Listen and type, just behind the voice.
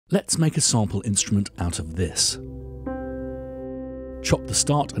Let's make a sample instrument out of this. Chop the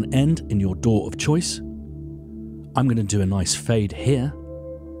start and end in your DAW of choice. I'm going to do a nice fade here.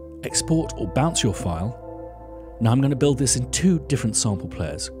 Export or bounce your file. Now I'm going to build this in two different sample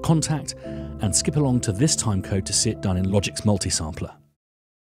players, Kontakt, and skip along to this timecode to see it done in Logic's multi-sampler.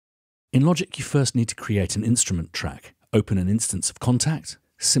 In Logic, you first need to create an instrument track. Open an instance of Kontakt.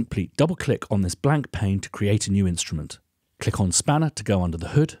 Simply double-click on this blank pane to create a new instrument. Click on Spanner to go under the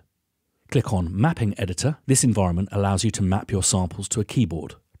hood. Click on Mapping Editor. This environment allows you to map your samples to a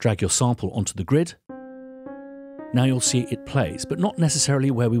keyboard. Drag your sample onto the grid. Now you'll see it plays, but not necessarily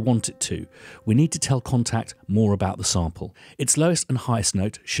where we want it to. We need to tell Kontakt more about the sample. Its lowest and highest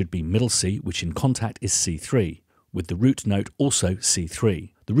note should be middle C, which in Kontakt is C3, with the root note also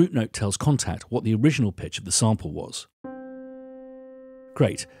C3. The root note tells Kontakt what the original pitch of the sample was.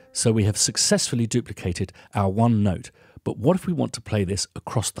 Great, so we have successfully duplicated our one note, but what if we want to play this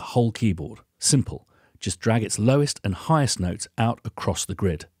across the whole keyboard? Simple, just drag its lowest and highest notes out across the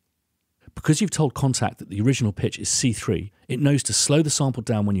grid. Because you've told Kontakt that the original pitch is C3, it knows to slow the sample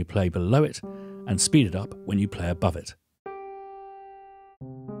down when you play below it and speed it up when you play above it.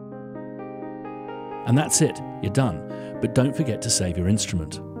 And that's it, you're done. But don't forget to save your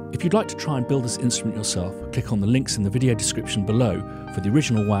instrument. If you'd like to try and build this instrument yourself, click on the links in the video description below for the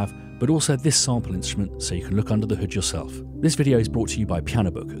original WAV, but also this sample instrument so you can look under the hood yourself. This video is brought to you by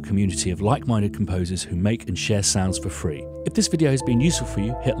Pianobook, a community of like-minded composers who make and share sounds for free. If this video has been useful for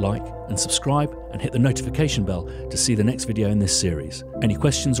you, hit like and subscribe and hit the notification bell to see the next video in this series. Any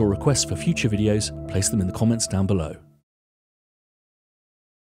questions or requests for future videos, place them in the comments down below.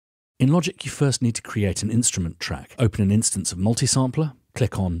 In Logic, you first need to create an instrument track. Open an instance of multi-sampler.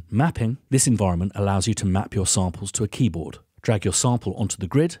 Click on Mapping. This environment allows you to map your samples to a keyboard. Drag your sample onto the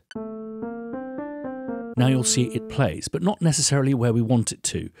grid. Now you'll see it plays, but not necessarily where we want it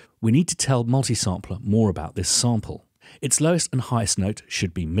to. We need to tell multi-sampler more about this sample. Its lowest and highest note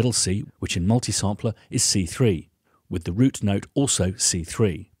should be middle C, which in multi-sampler is C3, with the root note also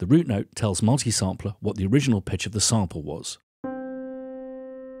C3. The root note tells multi-sampler what the original pitch of the sample was.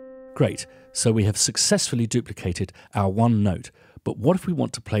 Great, so we have successfully duplicated our one note, but what if we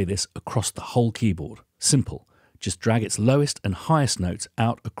want to play this across the whole keyboard? Simple, just drag its lowest and highest notes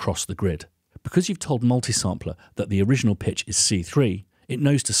out across the grid. Because you've told multi-sampler that the original pitch is C3, it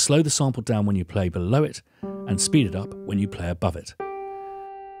knows to slow the sample down when you play below it and speed it up when you play above it.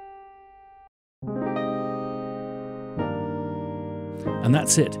 And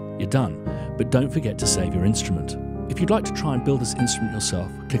that's it, you're done. But don't forget to save your instrument. If you'd like to try and build this instrument yourself,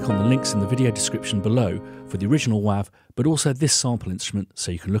 click on the links in the video description below for the original WAV, but also this sample instrument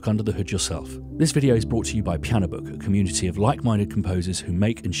so you can look under the hood yourself. This video is brought to you by Pianobook, a community of like-minded composers who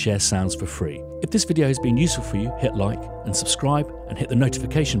make and share sounds for free. If this video has been useful for you, hit like and subscribe and hit the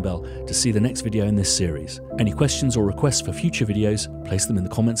notification bell to see the next video in this series. Any questions or requests for future videos, place them in the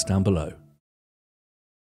comments down below.